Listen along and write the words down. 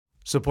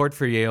Support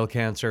for Yale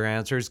Cancer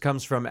Answers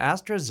comes from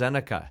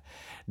AstraZeneca,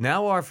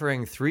 now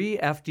offering 3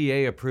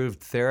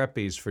 FDA-approved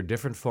therapies for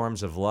different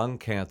forms of lung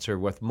cancer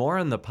with more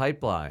in the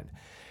pipeline.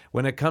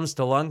 When it comes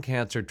to lung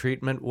cancer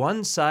treatment,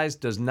 one size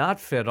does not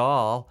fit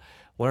all.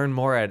 Learn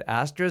more at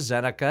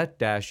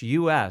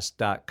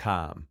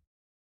AstraZeneca-US.com.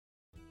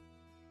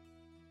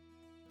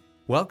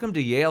 Welcome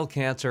to Yale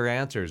Cancer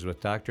Answers with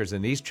Drs.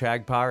 Anees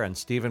Chagpar and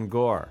Stephen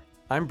Gore.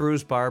 I'm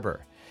Bruce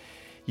Barber.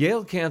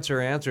 Yale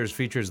Cancer Answers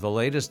features the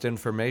latest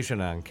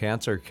information on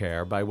cancer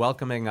care by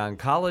welcoming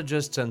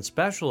oncologists and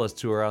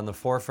specialists who are on the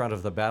forefront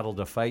of the battle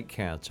to fight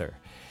cancer.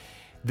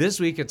 This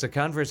week, it's a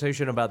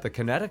conversation about the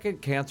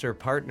Connecticut Cancer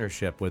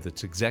Partnership with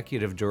its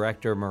executive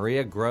director,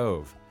 Maria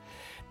Grove.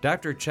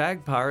 Dr.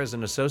 Chagpar is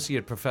an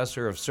associate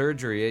professor of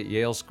surgery at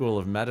Yale School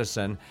of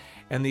Medicine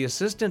and the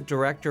assistant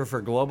director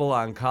for global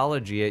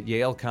oncology at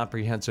Yale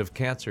Comprehensive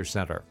Cancer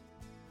Center.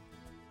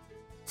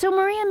 So,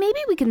 Maria, maybe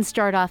we can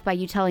start off by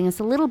you telling us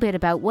a little bit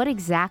about what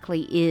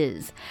exactly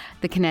is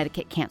the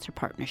Connecticut Cancer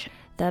Partnership.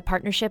 The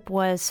partnership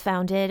was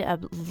founded a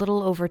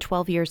little over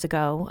 12 years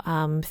ago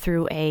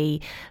through a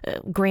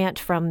grant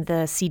from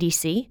the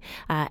CDC.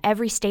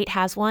 Every state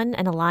has one,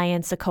 an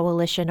alliance, a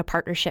coalition, a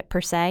partnership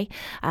per se.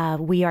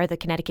 We are the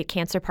Connecticut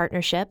Cancer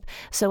Partnership.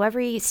 So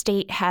every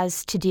state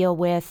has to deal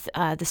with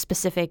the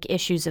specific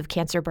issues of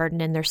cancer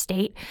burden in their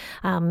state.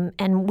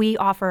 And we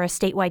offer a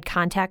statewide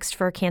context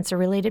for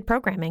cancer-related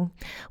programming.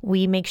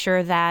 We make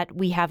sure that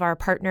we have our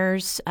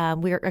partners.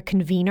 We're a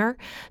convener.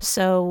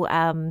 So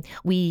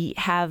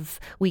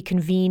we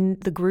convene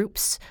the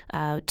groups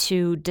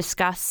to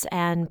discuss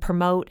and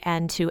promote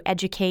and to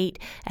educate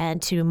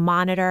and to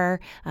monitor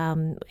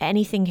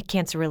anything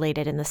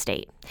cancer-related in the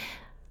state.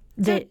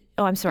 The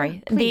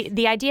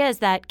idea is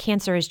that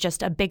cancer is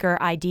just a bigger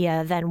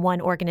idea than one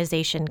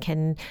organization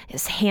can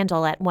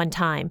handle at one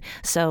time.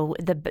 So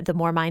the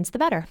more minds, the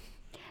better.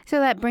 So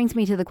that brings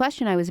me to the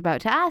question I was about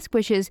to ask,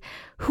 which is,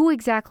 who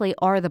exactly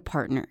are the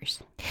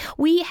partners?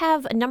 We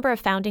have a number of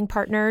founding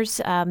partners,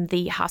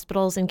 the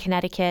hospitals in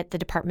Connecticut, the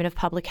Department of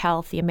Public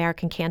Health, the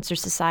American Cancer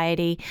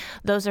Society.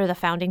 Those are the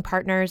founding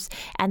partners.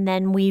 And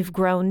then we've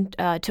grown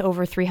to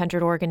over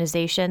 300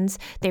 organizations.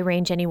 They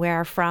range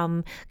anywhere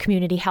from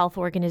community health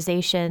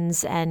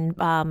organizations and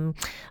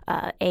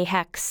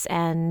AHECs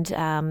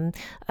and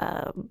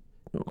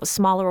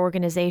smaller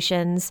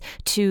organizations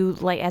to,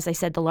 like, as I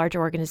said, the larger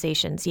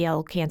organizations,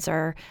 Yale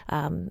Cancer,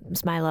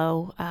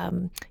 Smilow,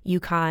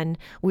 UConn.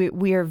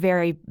 We are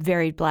very,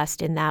 very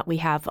blessed in that we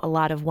have a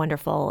lot of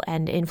wonderful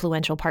and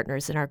influential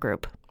partners in our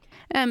group.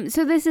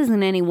 So this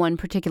isn't any one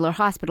particular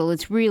hospital.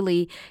 It's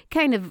really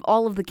kind of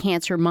all of the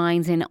cancer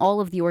minds and all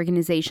of the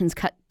organizations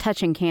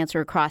touching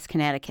cancer across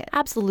Connecticut.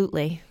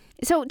 Absolutely.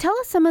 So tell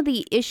us some of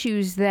the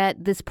issues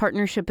that this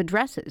partnership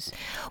addresses.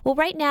 Well,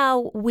 right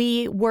now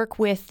we work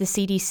with the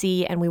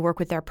CDC and we work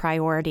with their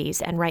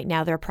priorities. And right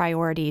now their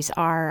priorities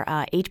are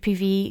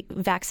HPV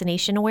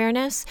vaccination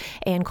awareness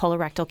and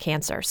colorectal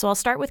cancer. So I'll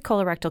start with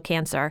colorectal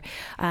cancer.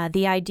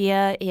 The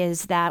idea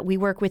is that we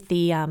work with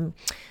the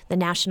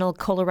National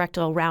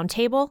Colorectal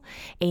Roundtable,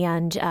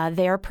 and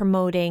they're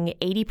promoting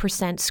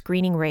 80%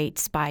 screening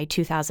rates by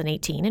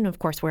 2018. And of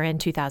course, we're in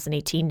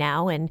 2018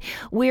 now, and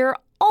we're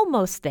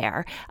almost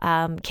there.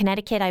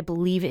 Connecticut, I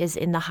believe, is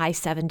in the high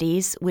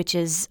 70s, which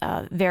is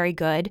very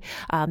good.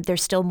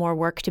 There's still more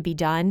work to be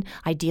done.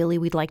 Ideally,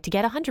 we'd like to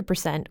get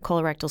 100%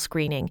 colorectal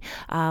screening.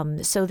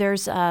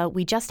 So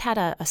we just had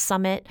a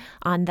summit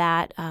on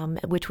that,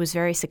 which was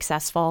very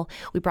successful.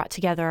 We brought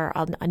together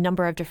a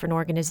number of different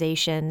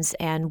organizations,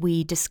 and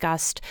we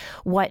discussed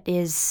what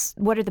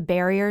are the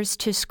barriers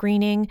to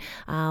screening.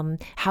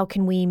 How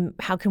can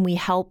we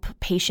help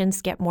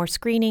patients get more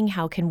screening?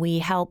 How can we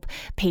help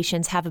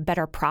patients have a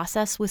better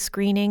process with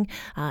screening?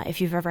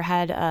 If you've ever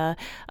had a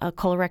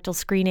colorectal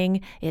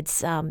screening, it's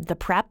the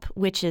PrEP,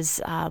 which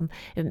is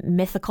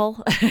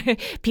mythical.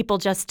 People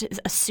just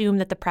assume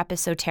that the PrEP is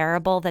so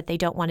terrible that they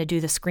don't want to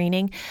do the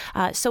screening.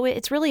 So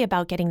it's really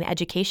about getting the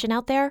education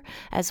out there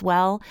as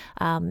well,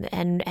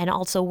 and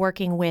also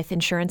working with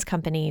insurance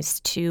companies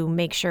to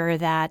make sure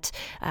that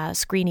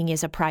screening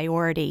is a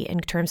priority in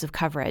terms of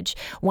coverage.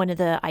 One of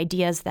the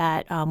ideas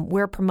that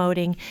we're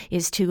promoting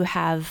is to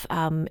have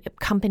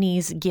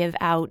companies give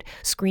out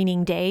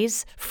screening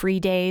days, free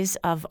days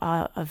of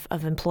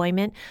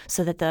employment,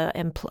 so that the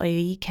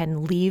employee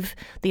can leave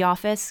the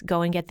office,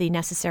 go and get the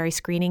necessary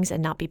screenings,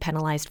 and not be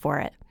penalized for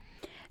it.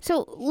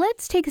 So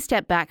let's take a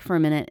step back for a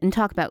minute and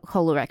talk about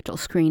colorectal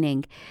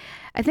screening.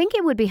 I think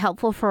it would be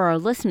helpful for our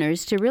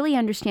listeners to really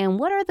understand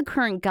what are the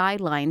current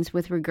guidelines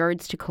with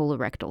regards to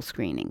colorectal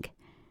screening.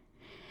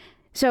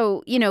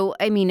 So,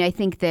 I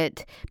think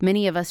that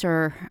many of us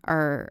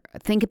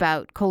think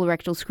about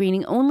colorectal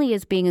screening only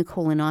as being a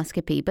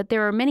colonoscopy, but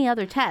there are many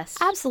other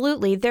tests.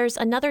 Absolutely. There's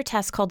another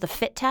test called the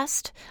FIT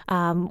test,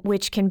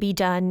 which can be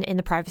done in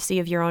the privacy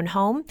of your own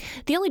home.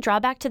 The only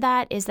drawback to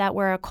that is that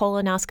where a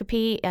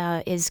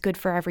colonoscopy is good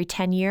for every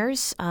 10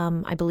 years,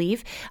 I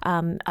believe,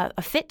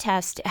 a FIT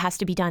test has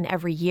to be done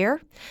every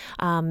year.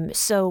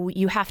 So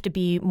you have to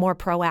be more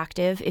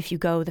proactive if you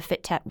go the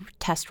FIT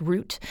test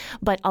route.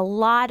 But a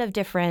lot of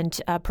different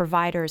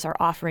providers are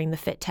offering the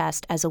FIT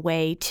test as a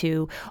way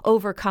to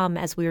overcome,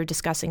 as we were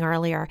discussing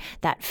earlier,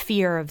 that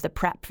fear of the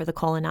prep for the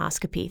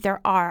colonoscopy.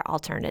 There are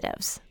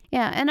alternatives.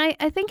 Yeah, and I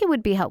think it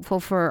would be helpful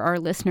for our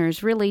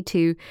listeners really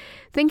to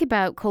think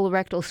about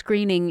colorectal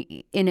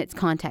screening in its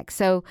context.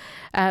 So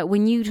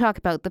when you talk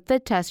about the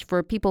FIT test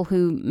for people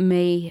who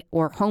may,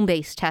 or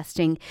home-based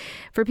testing,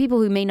 for people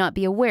who may not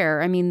be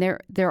aware, I mean,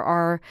 there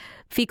are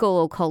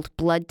fecal occult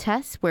blood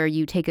tests where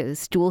you take a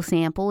stool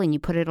sample and you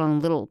put it on a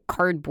little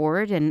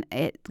cardboard and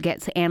it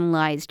gets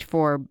analyzed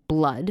for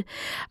blood.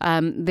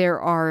 There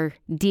are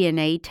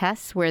DNA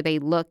tests where they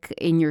look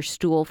in your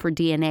stool for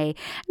DNA.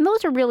 And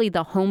those are really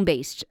the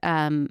home-based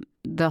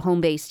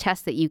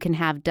tests that you can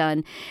have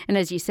done. And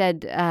as you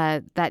said,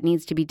 that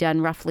needs to be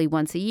done roughly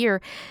once a year.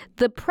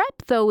 The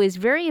PrEP, though, is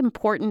very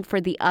important for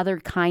the other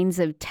kinds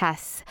of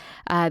tests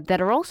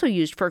that are also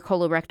used for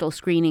colorectal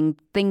screening,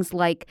 things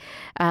like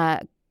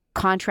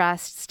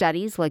contrast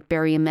studies like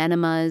barium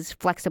enemas,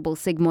 flexible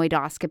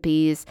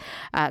sigmoidoscopies,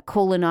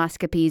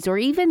 colonoscopies, or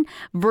even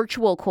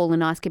virtual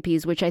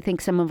colonoscopies, which I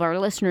think some of our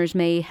listeners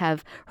may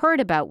have heard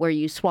about, where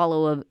you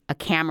swallow a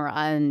camera,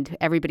 and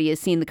everybody has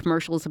seen the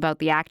commercials about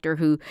the actor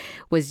who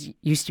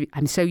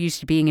I'm so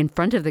used to being in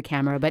front of the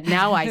camera, but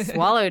now I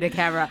swallowed a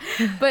camera.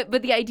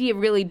 But the idea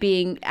really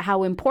being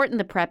how important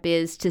the PrEP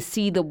is to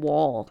see the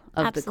wall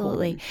of the colon.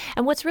 Absolutely.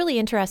 And what's really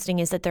interesting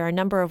is that there are a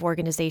number of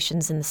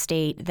organizations in the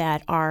state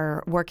that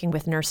are working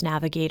with nurse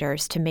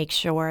navigators to make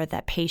sure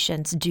that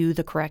patients do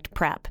the correct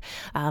PrEP.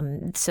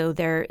 So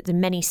there are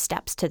many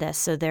steps to this.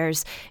 So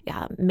there's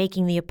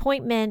making the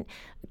appointment,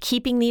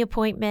 keeping the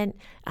appointment.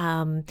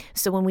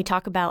 So when we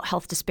talk about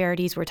health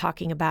disparities, we're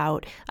talking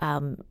about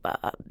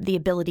the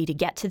ability to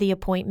get to the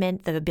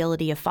appointment, the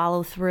ability to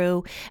follow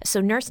through.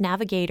 So nurse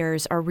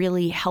navigators are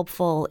really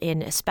helpful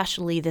in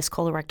especially this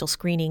colorectal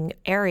screening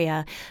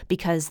area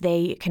because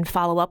they can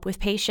follow up with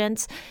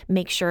patients,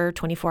 make sure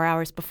 24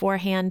 hours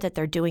beforehand that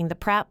they're doing the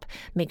PrEP,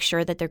 make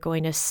sure that they're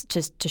going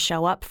to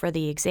show up for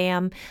the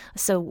exam.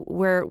 So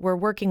we're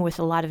working with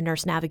a lot of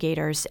nurse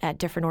navigators at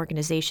different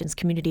organizations,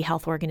 community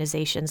health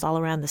organizations all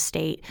around the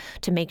state,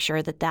 to make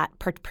sure that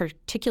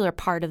particular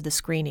part of the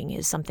screening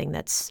is something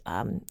that's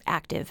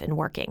active and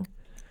working.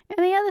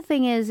 And the other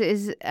thing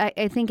is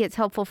I think it's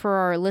helpful for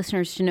our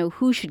listeners to know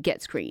who should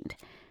get screened.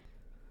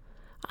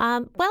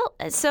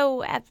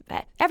 So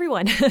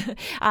everyone.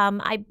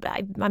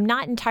 I'm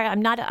not entirely.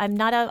 I'm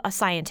not a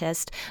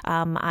scientist.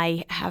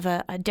 I have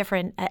a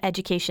different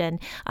education.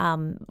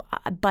 So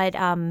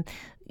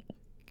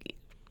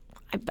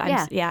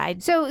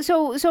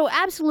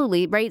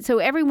absolutely, right? So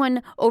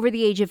everyone over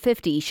the age of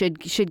 50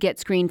 should get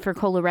screened for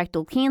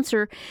colorectal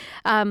cancer.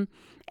 And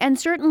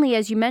certainly,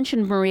 as you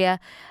mentioned,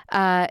 Maria,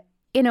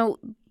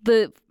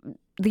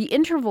 the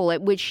interval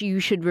at which you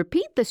should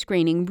repeat the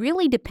screening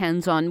really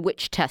depends on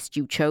which test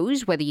you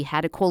chose, whether you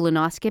had a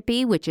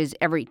colonoscopy, which is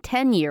every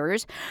 10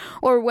 years,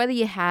 or whether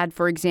you had,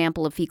 for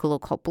example, a fecal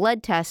occult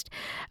blood test,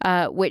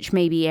 which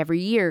may be every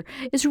year.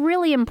 It's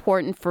really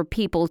important for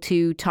people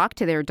to talk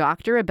to their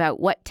doctor about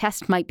what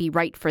test might be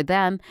right for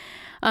them,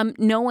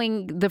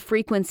 knowing the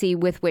frequency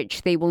with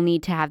which they will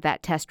need to have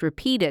that test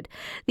repeated.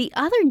 The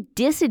other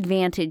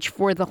disadvantage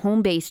for the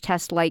home-based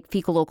tests like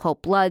fecal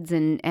occult bloods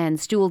and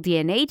stool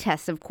DNA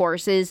tests, of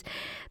course, is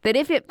that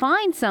if it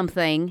finds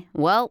something,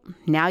 well,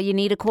 now you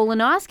need a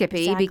colonoscopy.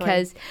 Exactly.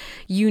 Because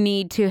you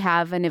need to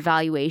have an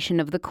evaluation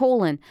of the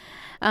colon.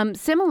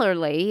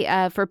 Similarly,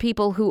 for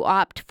people who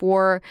opt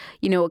for,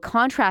 a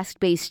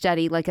contrast-based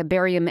study like a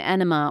barium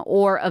enema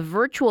or a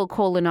virtual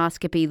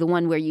colonoscopy, the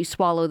one where you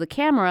swallow the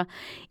camera,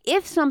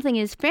 if something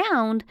is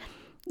found,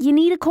 you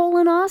need a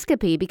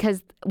colonoscopy,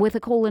 because with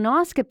a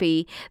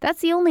colonoscopy,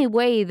 that's the only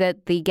way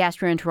that the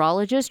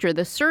gastroenterologist or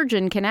the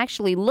surgeon can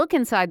actually look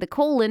inside the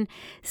colon,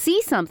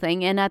 see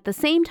something, and at the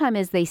same time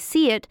as they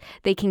see it,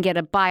 they can get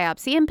a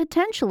biopsy, and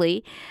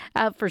potentially,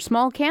 for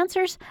small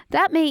cancers,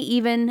 that may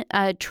even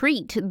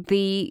treat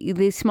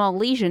the small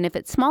lesion if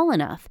it's small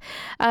enough.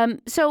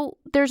 So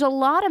there's a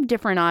lot of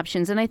different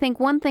options, and I think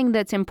one thing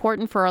that's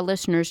important for our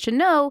listeners to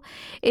know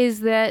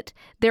is that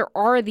there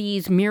are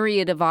these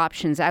myriad of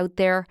options out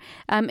there,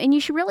 and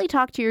you should really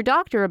talk to your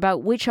doctor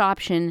about which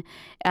option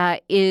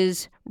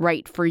is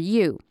right for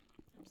you.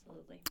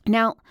 Absolutely.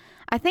 Now,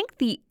 I think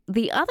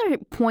the other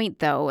point,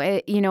 though,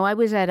 I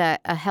was at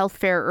a health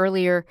fair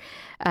earlier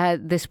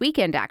this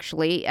weekend,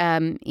 actually,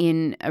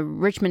 in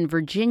Richmond,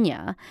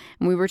 Virginia,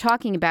 and we were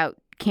talking about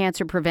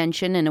cancer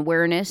prevention and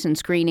awareness and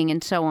screening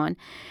and so on.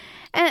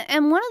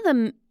 And one of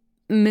the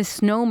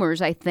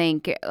misnomers, I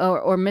think,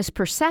 or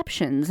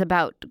misperceptions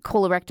about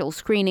colorectal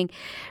screening,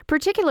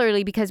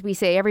 particularly because we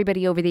say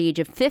everybody over the age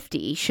of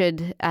 50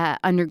 should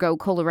undergo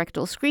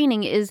colorectal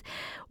screening, is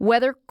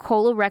whether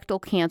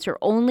colorectal cancer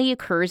only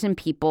occurs in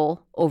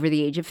people over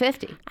the age of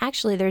 50.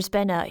 Actually, there's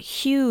been a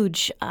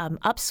huge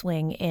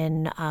upswing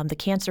in the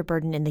cancer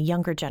burden in the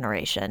younger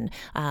generation.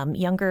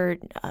 Younger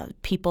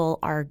people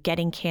are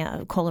getting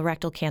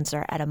colorectal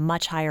cancer at a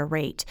much higher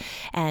rate,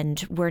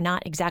 and we're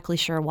not exactly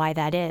sure why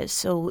that is.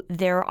 So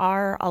there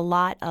are a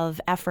lot of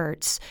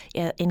efforts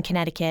in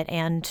Connecticut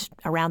and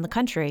around the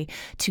country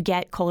to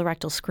get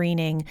colorectal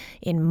screening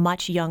in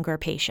much younger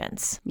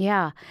patients.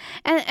 Yeah.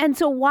 And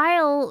so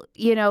while,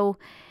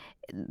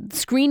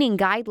 screening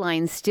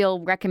guidelines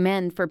still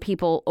recommend for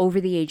people over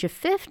the age of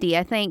 50,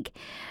 I think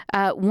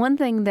one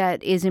thing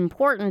that is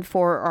important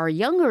for our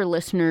younger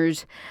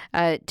listeners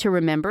to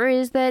remember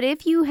is that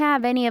if you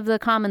have any of the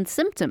common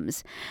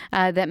symptoms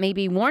that may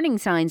be warning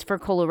signs for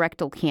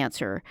colorectal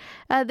cancer,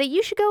 that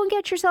you should go and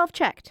get yourself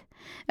checked.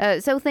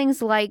 So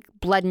things like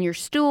blood in your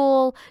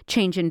stool,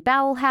 change in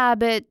bowel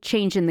habit,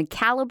 change in the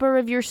caliber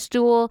of your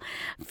stool,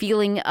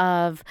 feeling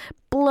of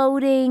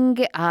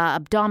bloating,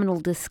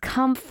 abdominal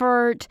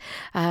discomfort,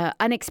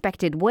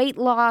 unexpected weight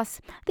loss.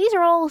 These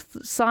are all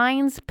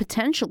signs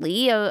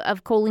potentially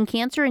of colon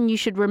cancer, and you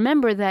should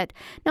remember that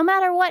no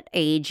matter what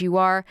age you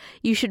are,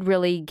 you should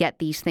really get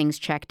these things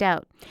checked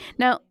out.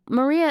 Now,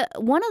 Maria,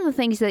 one of the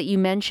things that you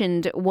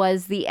mentioned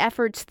was the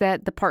efforts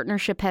that the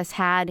partnership has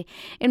had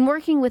in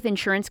working with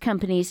insurance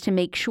companies to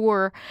make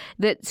sure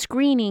that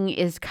screening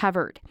is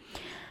covered.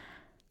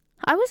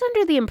 I was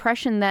under the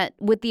impression that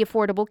with the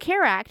Affordable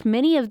Care Act,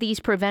 many of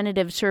these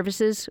preventative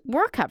services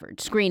were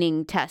covered,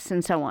 screening, tests,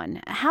 and so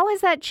on. How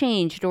has that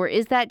changed, or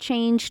is that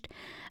changed?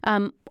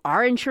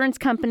 Are insurance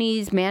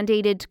companies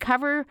mandated to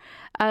cover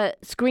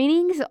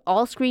screenings,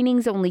 all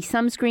screenings, only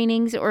some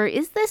screenings, or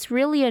is this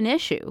really an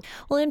issue?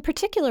 Well, in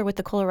particular with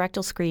the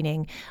colorectal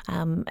screening,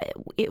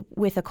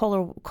 with a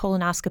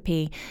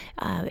colonoscopy,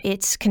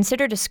 it's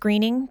considered a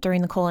screening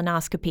during the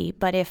colonoscopy,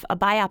 but if a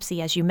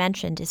biopsy, as you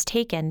mentioned, is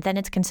taken, then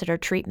it's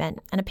considered treatment.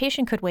 And a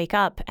patient could wake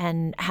up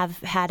and have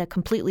had a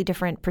completely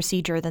different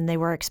procedure than they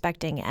were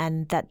expecting,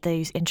 and that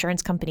the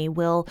insurance company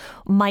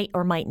might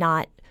or might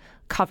not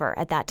cover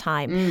at that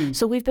time.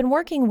 So we've been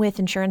working with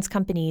insurance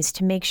companies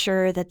to make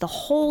sure that the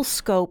whole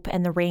scope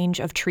and the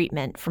range of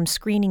treatment from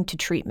screening to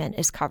treatment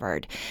is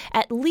covered,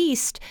 at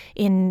least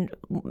in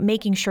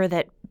making sure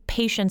that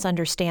patients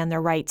understand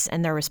their rights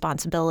and their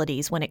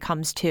responsibilities when it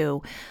comes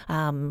to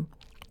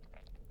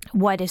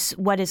what is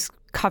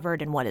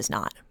covered and what is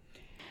not.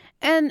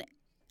 And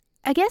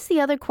I guess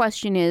the other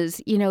question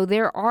is,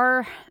 there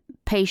are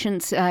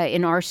patients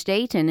in our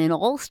state and in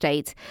all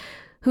states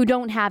who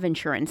don't have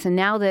insurance. And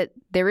now that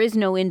there is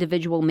no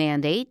individual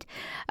mandate,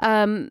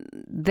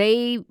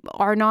 they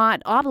are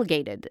not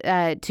obligated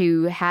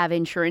to have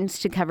insurance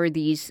to cover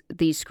these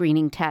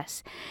screening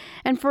tests.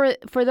 And for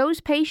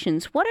those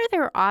patients, what are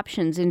their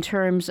options in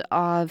terms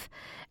of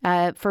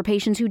for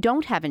patients who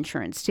don't have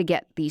insurance to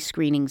get these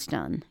screenings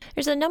done?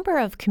 There's a number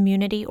of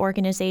community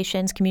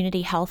organizations,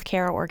 community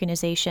healthcare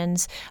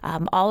organizations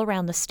all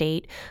around the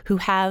state who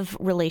have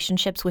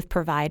relationships with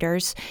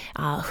providers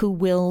who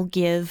will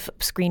give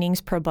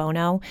screenings pro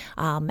bono,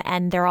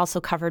 and they're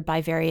also covered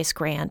by various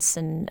grants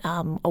and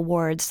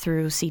awards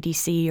through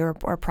CDC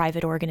or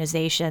private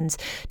organizations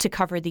to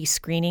cover these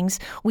screenings.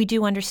 We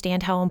do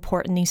understand how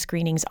important these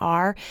screenings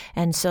are,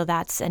 and so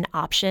that's an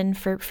option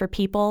for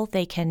people.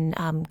 They can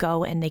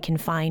go and they can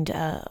find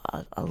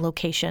a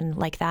location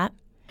like that.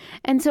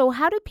 And so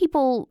how do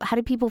people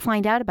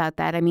find out about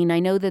that? I mean, I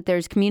know that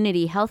there's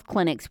community health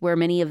clinics where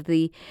many of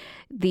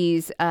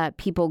these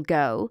people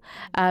go.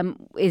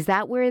 Is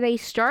that where they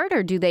start,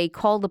 or do they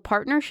call the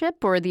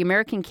partnership or the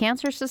American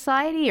Cancer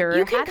Society? Or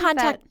you can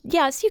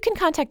Yes, you can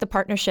contact the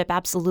partnership,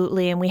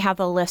 absolutely. And we have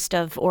a list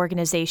of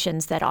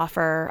organizations that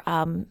offer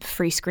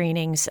free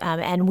screenings,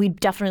 and we'd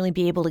definitely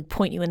be able to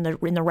point you in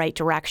the right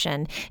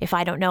direction. If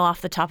I don't know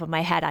off the top of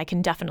my head, I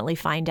can definitely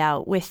find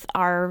out. With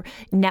our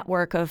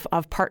network of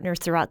partners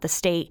throughout the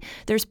state,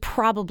 there's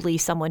probably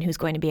someone who's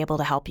going to be able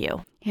to help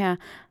you. Yeah.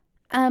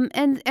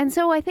 And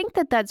so I think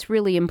that's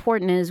really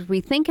important as we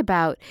think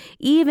about,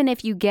 even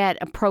if you get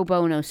a pro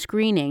bono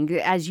screening,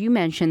 as you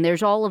mentioned,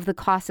 there's all of the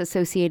costs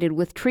associated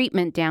with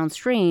treatment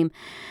downstream,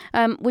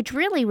 which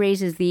really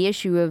raises the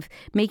issue of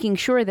making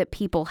sure that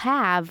people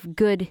have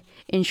good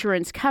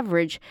insurance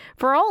coverage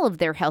for all of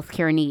their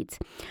healthcare needs.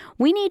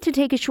 We need to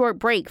take a short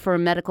break for a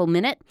medical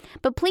minute,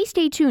 but please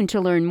stay tuned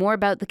to learn more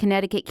about the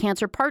Connecticut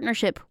Cancer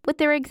Partnership with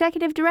their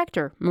executive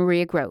director,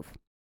 Maria Grove.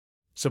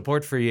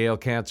 Support for Yale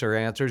Cancer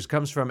Answers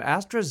comes from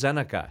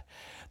AstraZeneca.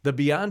 The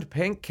Beyond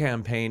Pink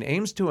campaign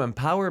aims to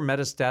empower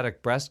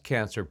metastatic breast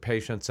cancer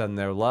patients and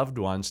their loved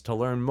ones to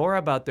learn more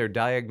about their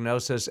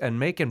diagnosis and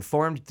make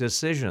informed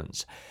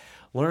decisions.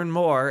 Learn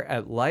more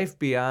at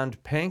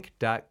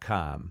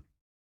lifebeyondpink.com.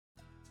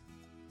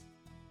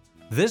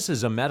 This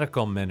is a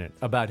medical minute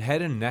about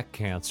head and neck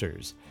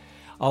cancers.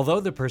 Although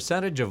the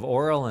percentage of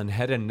oral and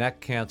head and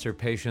neck cancer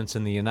patients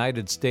in the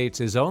United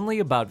States is only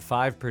about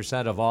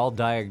 5% of all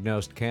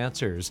diagnosed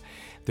cancers,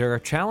 there are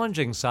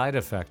challenging side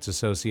effects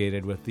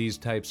associated with these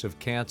types of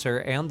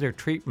cancer and their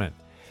treatment.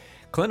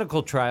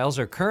 Clinical trials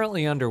are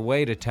currently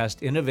underway to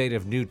test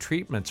innovative new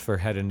treatments for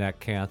head and neck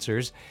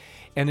cancers,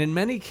 and in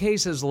many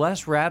cases,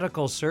 less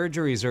radical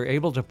surgeries are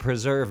able to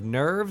preserve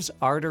nerves,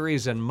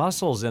 arteries, and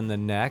muscles in the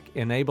neck,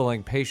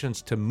 enabling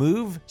patients to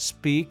move,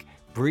 speak,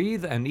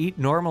 breathe, and eat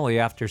normally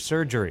after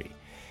surgery.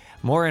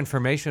 More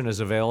information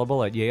is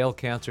available at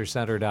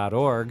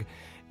yalecancercenter.org.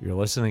 You're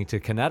listening to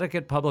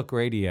Connecticut Public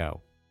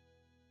Radio.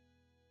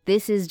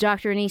 This is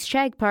Dr. Anise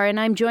Chagpar, and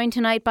I'm joined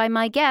tonight by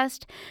my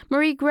guest,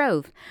 Marie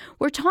Grove.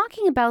 We're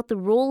talking about the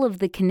role of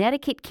the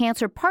Connecticut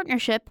Cancer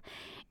Partnership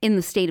in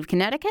the state of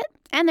Connecticut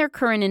and their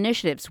current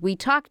initiatives. We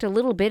talked a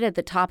little bit at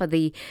the top of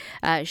the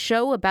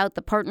show about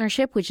the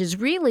partnership, which is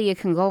really a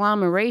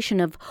conglomeration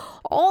of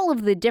all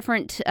of the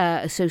different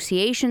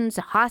associations,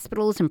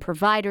 hospitals, and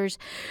providers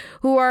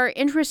who are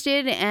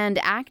interested and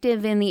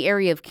active in the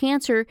area of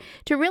cancer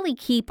to really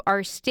keep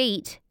our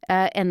state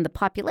and the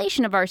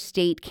population of our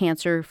state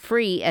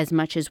cancer-free as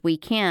much as we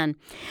can.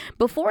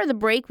 Before the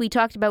break, we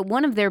talked about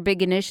one of their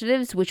big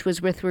initiatives, which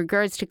was with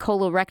regards to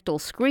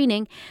colorectal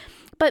screening.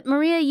 But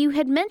Maria, you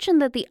had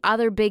mentioned that the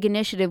other big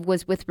initiative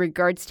was with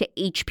regards to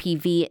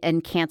HPV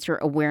and cancer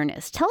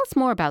awareness. Tell us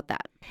more about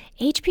that.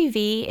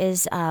 HPV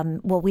is,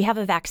 we have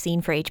a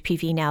vaccine for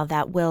HPV now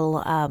that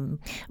will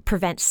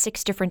prevent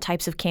 6 different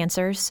types of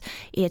cancers.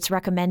 It's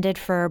recommended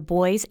for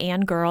boys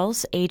and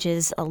girls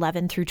ages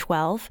 11 through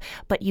 12,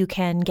 but you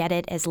can get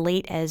it as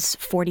late as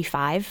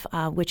 45,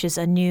 which is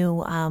a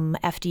new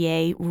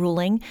FDA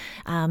ruling.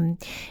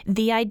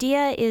 The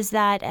idea is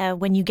that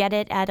when you get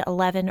it at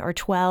 11 or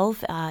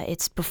 12,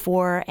 it's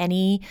before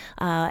any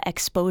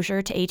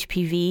exposure to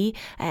HPV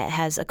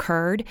has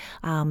occurred.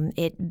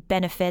 It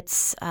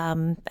benefits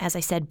as I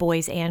said,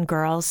 boys and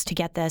girls to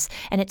get this,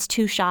 and it's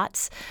 2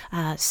 shots,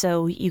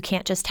 so you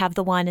can't just have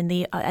the one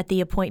at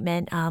the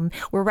appointment.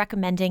 We're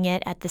recommending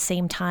it at the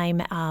same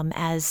time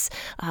as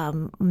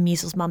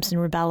measles, mumps,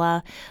 and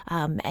rubella.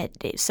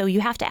 So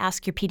you have to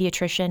ask your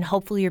pediatrician.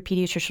 Hopefully, your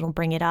pediatrician will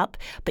bring it up,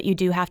 but you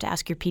do have to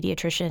ask your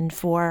pediatrician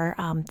for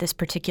this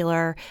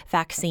particular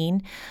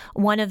vaccine.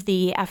 One of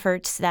the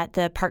efforts that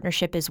the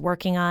partnership is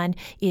working on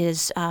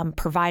is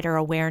provider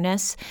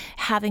awareness,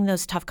 having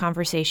those tough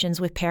conversations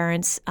with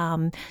parents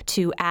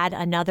to add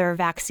another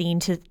vaccine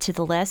to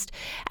the list.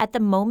 At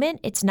the moment,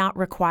 it's not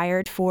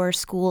required for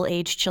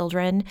school-age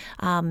children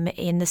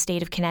in the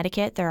state of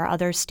Connecticut. There are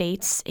other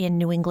states in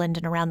New England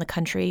and around the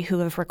country who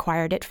have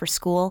required it for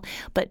school,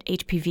 but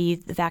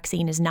HPV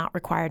vaccine is not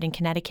required in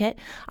Connecticut.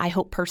 I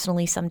hope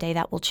personally someday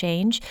that will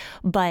change,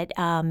 but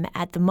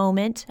at the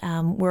moment,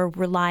 we're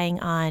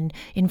relying on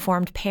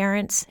informed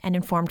parents and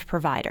informed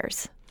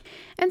providers.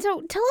 And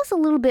so tell us a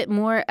little bit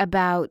more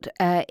about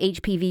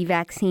HPV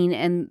vaccine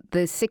and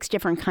the 6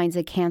 different kinds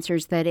of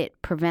cancers that it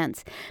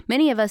prevents.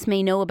 Many of us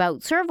may know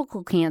about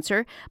cervical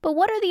cancer, but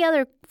what are the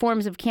other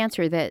forms of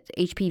cancer that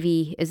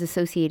HPV is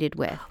associated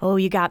with? Oh,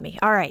 you got me.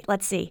 All right,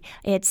 let's see.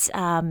 It's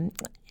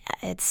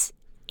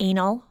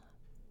anal.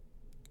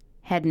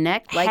 Head and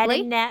neck,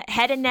 likely?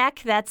 Head and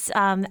neck, that's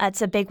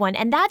a big one.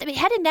 And that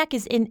head and neck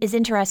is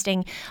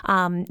interesting.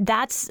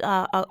 That's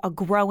a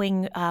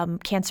growing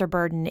cancer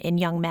burden in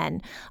young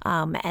men.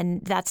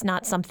 And that's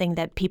not something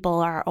that people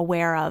are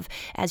aware of.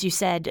 As you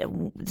said,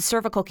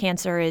 cervical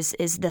cancer is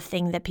the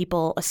thing that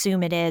people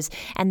assume it is.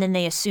 And then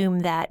they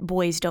assume that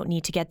boys don't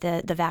need to get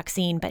the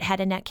vaccine. But head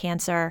and neck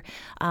cancer,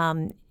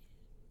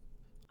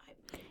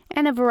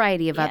 and a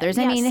variety of others.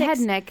 I mean, 6. head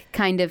and neck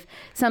kind of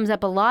sums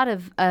up a lot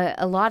of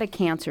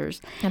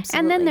cancers. Absolutely.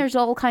 And then there's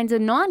all kinds of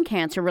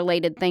non-cancer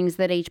related things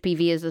that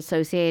HPV is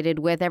associated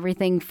with,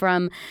 everything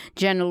from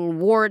genital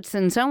warts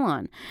and so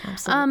on.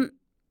 Absolutely.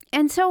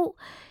 And so,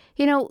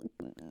 you know,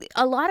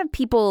 a lot of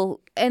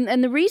people,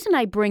 and the reason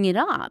I bring it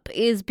up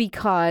is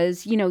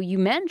because, you know, you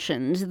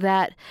mentioned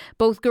that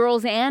both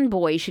girls and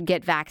boys should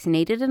get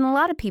vaccinated. And a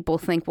lot of people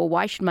think, well,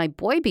 why should my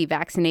boy be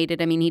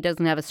vaccinated? I mean, he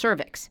doesn't have a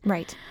cervix.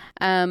 Right.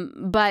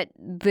 But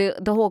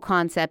the whole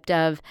concept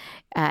of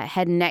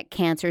head and neck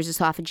cancers,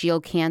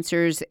 esophageal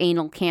cancers,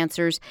 anal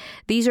cancers,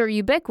 these are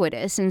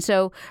ubiquitous. And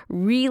so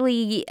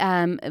really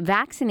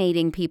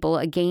vaccinating people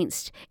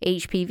against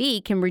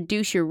HPV can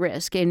reduce your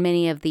risk in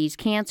many of these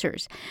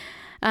cancers.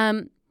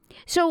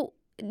 So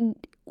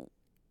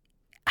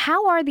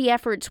how are the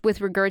efforts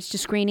with regards to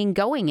screening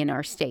going in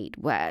our state?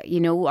 You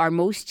know, are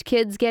most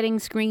kids getting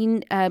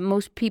screened,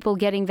 most people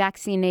getting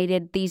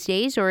vaccinated these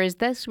days, or is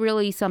this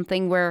really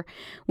something where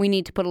we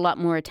need to put a lot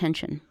more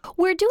attention?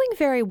 We're doing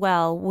very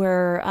well.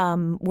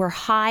 We're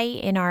high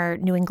in our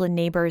New England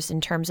neighbors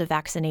in terms of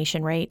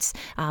vaccination rates.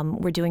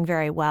 We're doing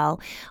very well.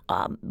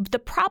 The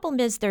problem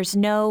is there's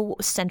no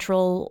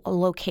central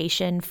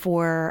location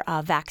for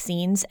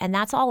vaccines, and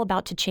that's all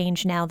about to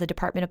change now. The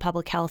Department of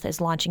Public Health is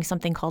launching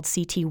something called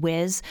CT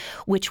Wiz,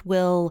 which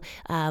will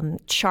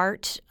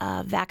chart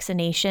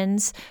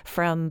vaccinations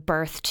from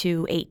birth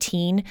to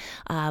 18,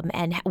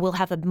 and we'll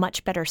have a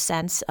much better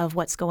sense of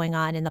what's going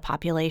on in the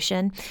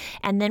population.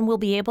 And then we'll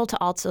be able to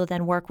also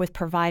then work with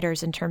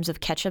providers in terms of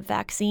catch-up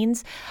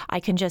vaccines. I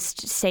can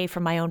just say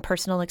from my own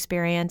personal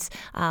experience,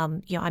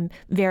 I'm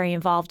very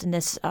involved in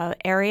this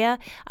area.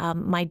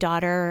 My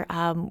daughter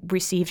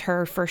received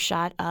her first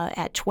shot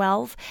at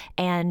 12,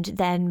 and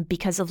then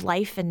because of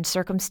life and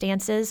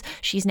circumstances,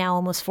 she's now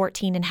almost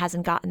 14 and hasn't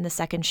hasn't gotten the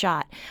second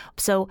shot.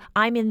 So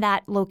I'm in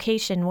that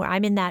location where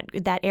I'm in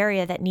that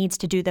area that needs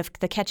to do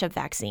the catch-up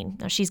vaccine.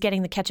 Now, she's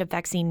getting the catch-up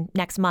vaccine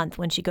next month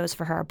when she goes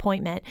for her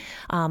appointment.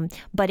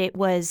 But it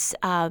was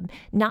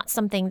not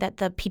something that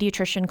the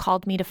pediatrician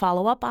called me to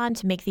follow up on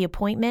to make the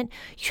appointment.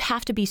 You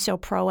have to be so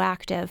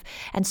proactive.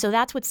 And so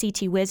that's what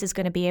CT-Wiz is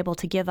going to be able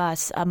to give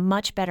us a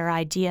much better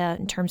idea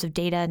in terms of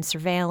data and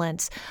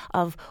surveillance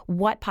of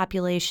what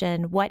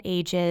population, what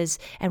ages,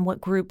 and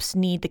what groups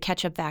need the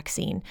catch-up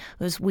vaccine.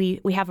 Because we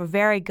have a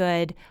very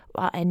good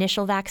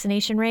initial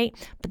vaccination rate,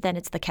 but then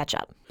it's the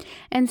catch-up.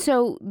 And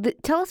so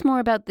tell us more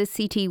about this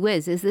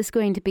CT-Wiz. Is this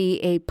going to be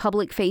a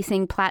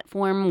public-facing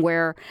platform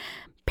where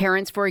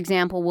parents, for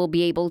example, will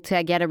be able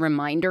to get a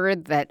reminder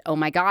that, oh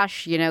my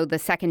gosh, the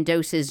second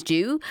dose is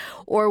due?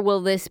 Or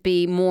will this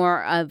be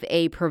more of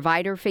a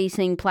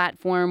provider-facing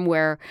platform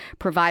where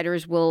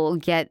providers will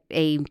get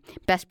a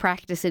best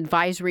practice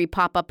advisory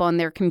pop up on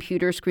their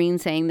computer screen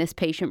saying this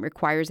patient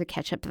requires a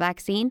catch-up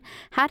vaccine?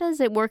 How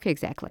does it work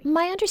exactly?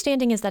 My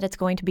understanding is that it's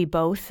going to be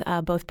both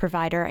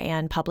provider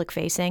and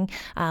public-facing.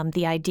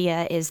 The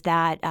idea is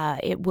that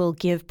it will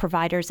give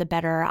providers a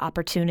better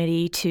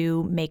opportunity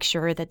to make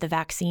sure that the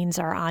vaccines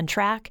are on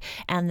track,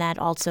 and that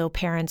also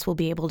parents will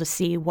be able to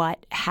see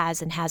what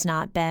has and has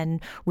not been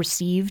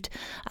received.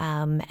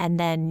 And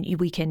then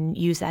we can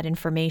use that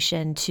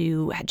information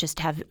to just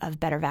have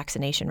better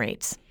vaccination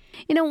rates.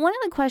 One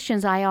of the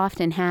questions I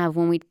often have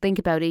when we think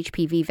about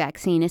HPV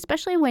vaccine,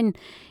 especially when,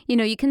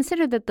 you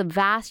consider that the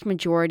vast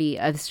majority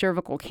of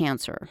cervical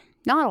cancer,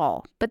 not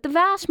all, but the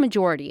vast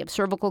majority of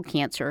cervical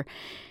cancer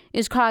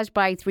is caused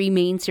by three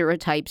main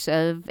serotypes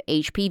of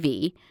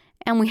HPV,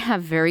 and we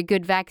have very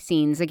good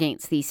vaccines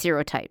against these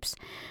serotypes.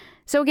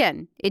 So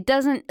again, it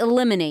doesn't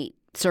eliminate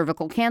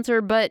cervical cancer,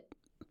 but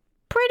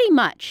pretty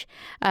much.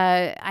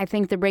 I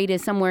think the rate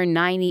is somewhere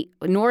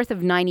north of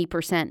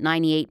 90%,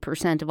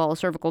 98% of all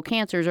cervical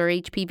cancers are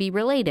HPV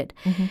related.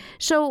 Mm-hmm.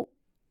 So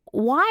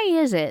why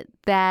is it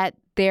that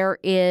there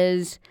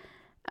is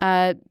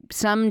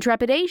some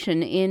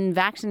trepidation in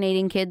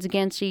vaccinating kids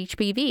against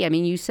HPV? I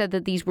mean, you said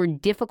that these were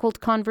difficult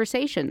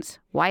conversations.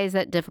 Why is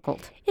that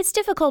difficult? It's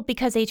difficult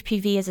because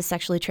HPV is a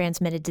sexually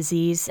transmitted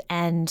disease,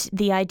 and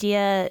the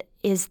idea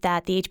is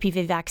that the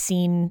HPV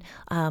vaccine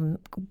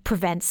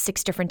prevents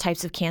 6 different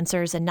types of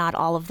cancers, and not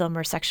all of them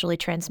are sexually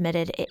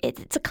transmitted.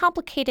 It's a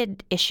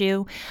complicated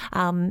issue.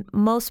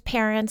 Most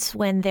parents,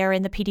 when they're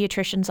in the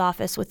pediatrician's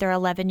office with their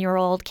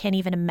 11-year-old, can't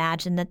even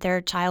imagine that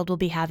their child will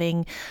be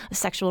having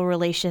sexual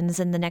relations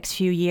in the next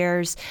few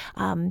years.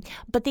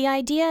 But the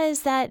idea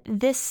is that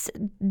this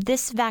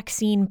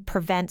vaccine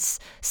prevents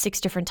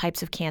 6 different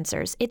types of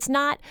cancers. It's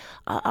not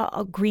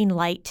a green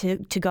light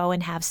to go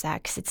and have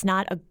sex. It's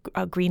not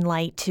a green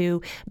light to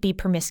be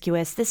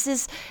promiscuous. This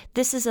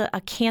is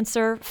a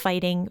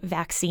cancer-fighting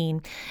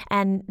vaccine.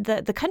 And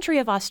the country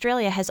of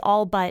Australia has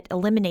all but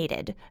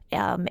eliminated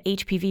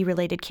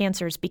HPV-related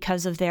cancers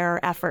because of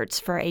their efforts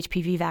for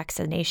HPV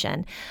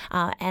vaccination.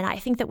 And I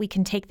think that we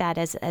can take that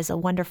as a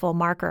wonderful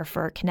marker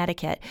for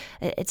Connecticut.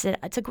 It's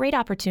a great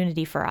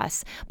opportunity for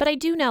us. But I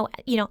do know,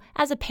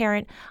 as a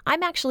parent,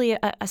 I'm actually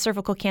a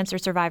cervical cancer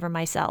survivor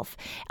myself.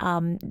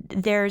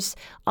 There's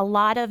a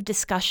lot of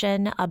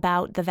discussion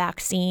about the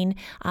vaccine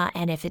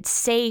and if it's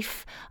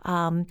safe.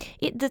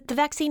 The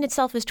vaccine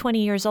itself is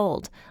 20 years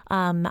old.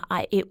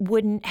 I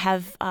wouldn't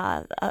have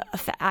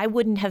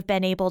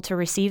been able to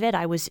receive it.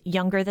 I was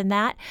younger than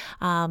that.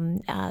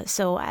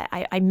 So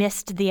I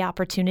missed the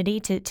opportunity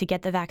to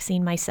get the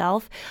vaccine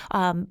myself.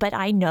 But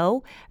I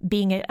know,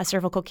 being a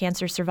cervical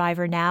cancer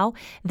survivor now,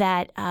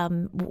 that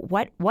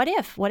what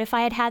if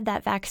I had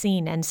that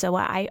vaccine? And so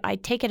I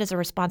take it as a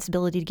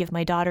responsibility to give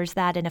my daughters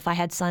that. And if I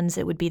had sons,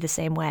 it would be the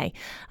same way.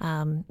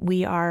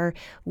 We are,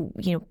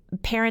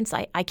 parents,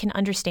 I can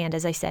understand,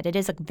 as I said, it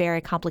is a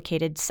very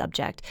complicated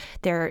subject.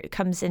 There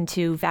comes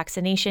into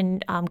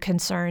vaccination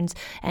concerns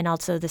and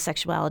also the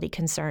sexuality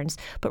concerns.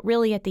 But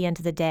really, at the end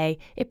of the day,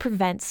 it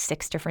prevents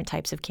 6 different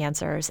types of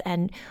cancers.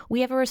 And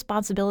we have a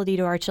responsibility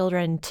to our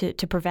children to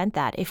prevent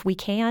that. If we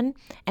can,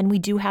 and we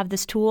do have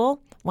this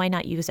tool, why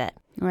not use it?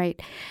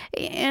 Right.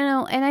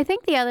 And I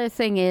think the other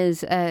thing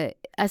is,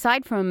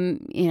 aside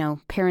from,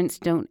 parents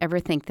don't ever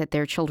think that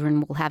their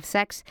children will have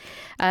sex,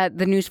 the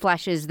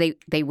newsflash is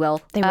they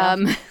will. They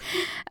will.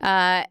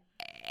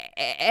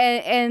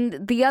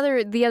 And the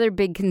other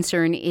big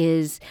concern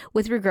is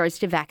with regards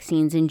to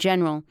vaccines in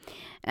general.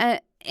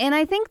 And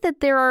I think that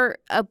there are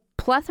a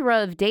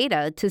plethora of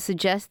data to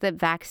suggest that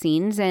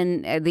vaccines,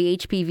 and the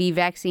HPV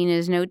vaccine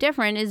is no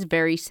different, is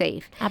very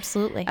safe.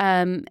 Absolutely.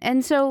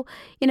 And so,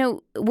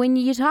 when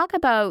you talk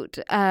about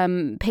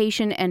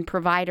patient and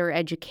provider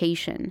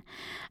education,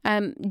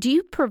 do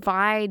you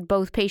provide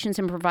both patients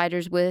and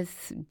providers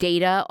with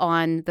data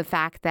on the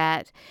fact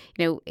that,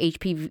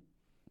 HPV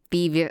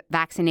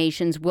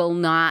vaccinations will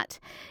not,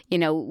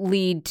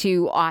 lead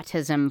to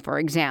autism, for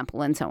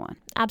example, and so on.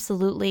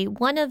 Absolutely.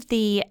 One of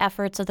the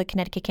efforts of the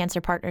Connecticut Cancer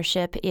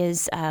Partnership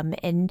is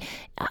in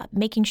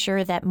making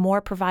sure that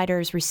more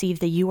providers receive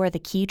the You Are the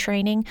Key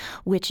training,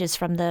 which is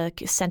from the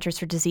Centers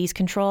for Disease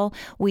Control.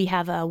 We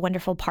have a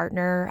wonderful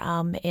partner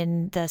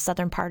in the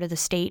southern part of the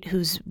state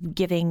who's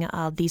giving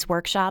these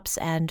workshops,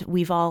 and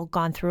we've all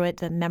gone through it.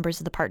 The members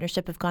of the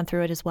partnership have gone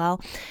through it as well.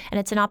 And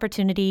it's an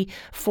opportunity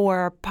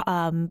for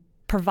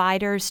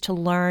providers to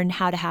learn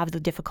how to have the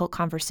difficult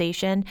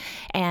conversation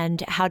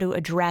and how to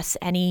address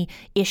any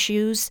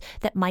issues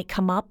that might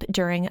come up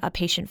during a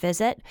patient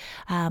visit.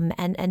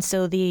 And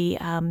so the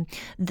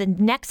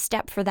next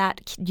step for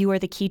that You Are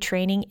the Key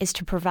training is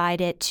to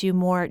provide it to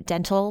more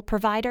dental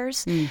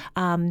providers.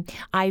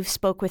 I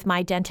spoke with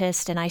my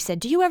dentist and I said,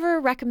 "Do you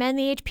ever recommend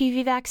the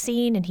HPV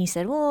vaccine?" And he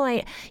said, "Well,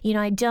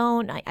 I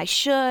don't. I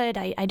should.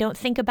 I don't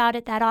think about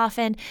it that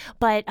often."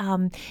 But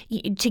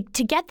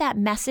to get that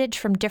message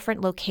from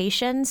different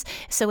locations.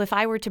 So if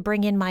I were to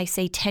bring in my,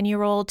 say,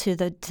 10-year-old to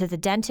the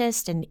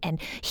dentist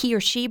and he or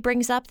she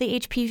brings up the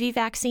HPV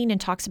vaccine and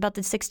talks about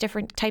the 6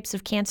 different types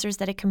of cancers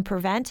that it can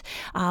prevent,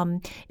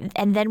 and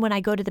then when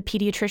I go to the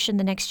pediatrician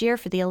the next year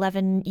for the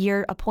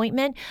 11-year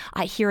appointment,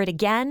 I hear it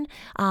again.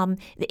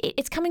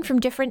 It's coming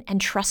from different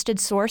and trusted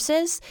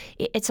sources.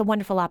 It's a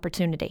wonderful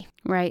opportunity.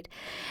 Right.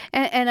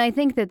 And I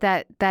think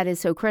that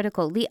is so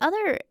critical. The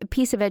other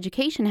piece of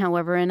education,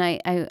 however, and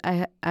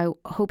I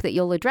hope that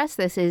you'll address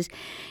this, is,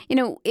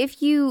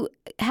 if you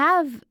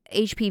have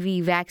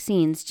HPV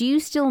vaccines, do you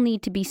still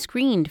need to be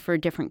screened for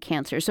different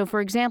cancers? So, for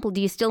example, do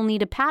you still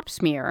need a pap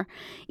smear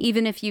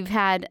even if you've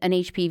had an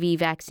HPV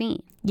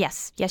vaccine?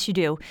 Yes, you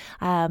do.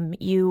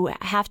 You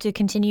have to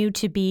continue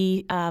to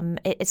be,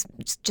 it's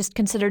just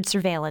considered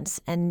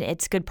surveillance, and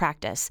it's good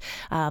practice.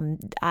 As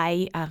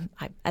I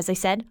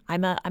said,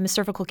 I'm a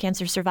cervical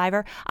cancer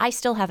survivor. I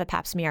still have a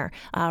pap smear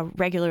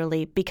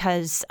regularly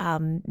because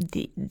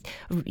the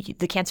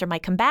cancer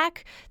might come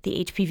back,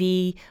 the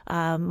HPV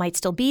might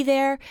still be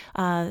there.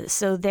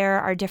 So there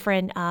are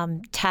different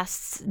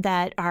tests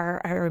that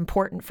are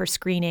important for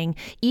screening,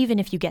 even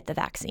if you get the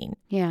vaccine.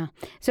 Yeah.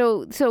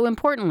 So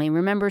importantly,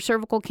 remember,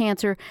 cervical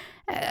cancer,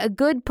 a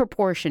good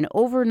proportion,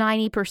 over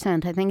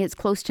 90%, I think it's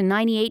close to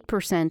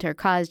 98%, are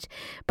caused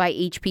by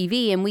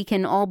HPV, and we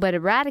can all but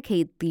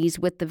eradicate these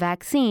with the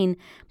vaccine,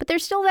 but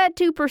there's still that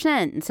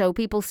 2%, and so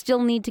people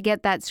still need to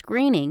get that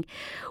screening,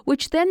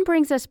 which then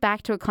brings us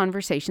back to a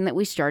conversation that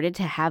we started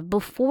to have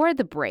before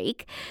the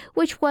break,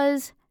 which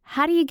was,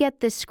 how do you get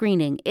this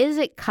screening? Is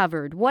it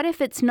covered? What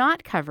if it's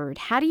not covered?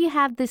 How do you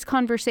have this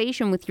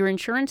conversation with your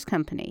insurance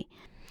company?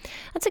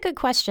 That's a good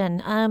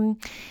question.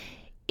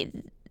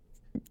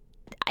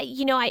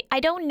 I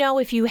don't know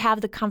if you have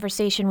the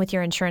conversation with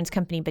your insurance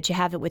company, but you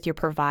have it with your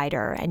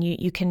provider, and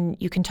you can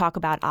talk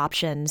about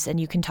options, and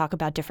you can talk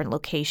about different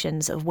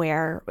locations of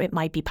where it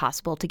might be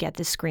possible to get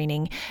this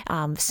screening.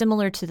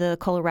 Similar to the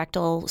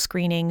colorectal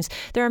screenings,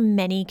 there are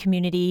many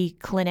community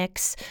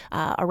clinics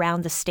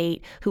around the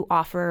state who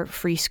offer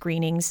free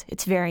screenings.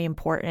 It's very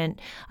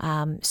important.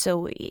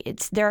 So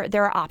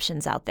there are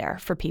options out there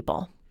for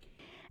people.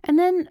 And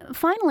then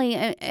finally,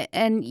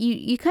 and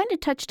you kind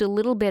of touched a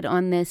little bit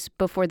on this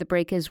before the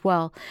break as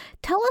well,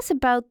 tell us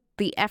about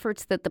the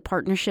efforts that the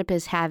partnership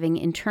is having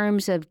in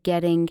terms of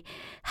getting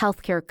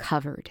healthcare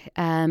covered.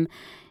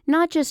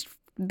 Not just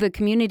the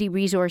community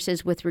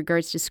resources with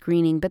regards to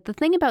screening, but the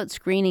thing about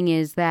screening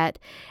is that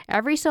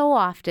every so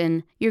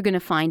often you're going to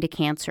find a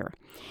cancer.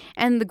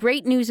 And the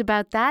great news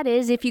about that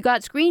is if you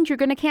got screened, you're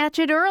going to catch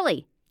it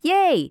early.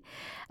 Yay!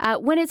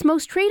 When it's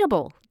most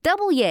treatable,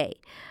 double yay.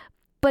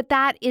 But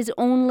that is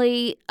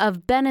only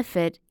of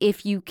benefit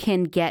if you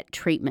can get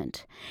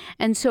treatment.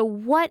 And so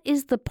what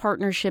is the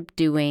partnership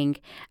doing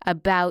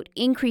about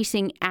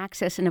increasing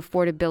access and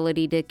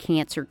affordability to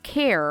cancer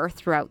care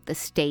throughout the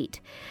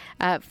state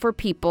for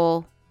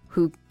people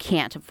who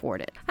can't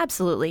afford it?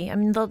 Absolutely. I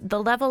mean, the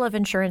level of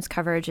insurance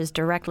coverage is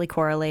directly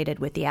correlated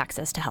with the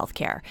access to health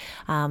care.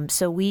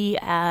 So we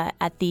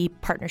at the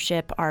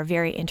partnership are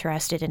very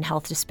interested in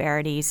health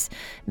disparities,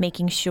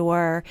 making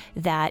sure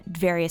that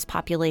various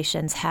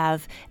populations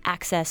have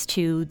access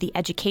to the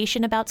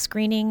education about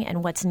screening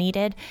and what's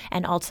needed,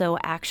 and also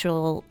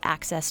actual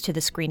access to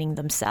the screening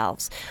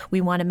themselves. We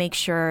want to make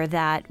sure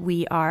that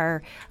we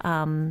are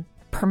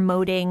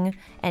promoting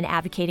and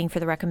advocating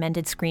for the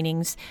recommended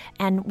screenings.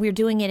 And we're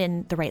doing it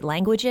in the right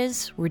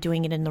languages, we're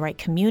doing it in the right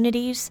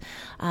communities,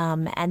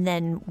 and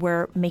then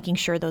we're making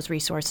sure those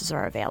resources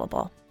are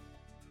available.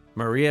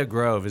 Maria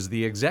Grove is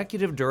the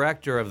Executive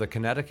Director of the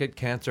Connecticut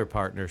Cancer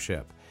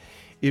Partnership.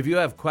 If you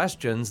have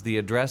questions, the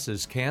address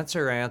is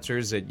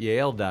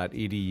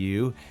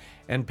canceranswers@yale.edu,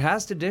 and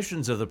past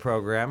editions of the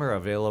program are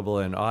available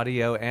in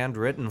audio and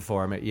written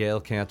form at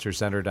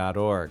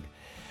yalecancercenter.org.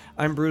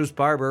 I'm Bruce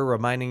Barber,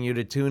 reminding you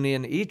to tune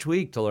in each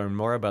week to learn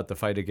more about the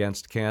fight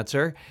against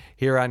cancer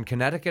here on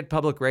Connecticut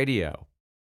Public Radio.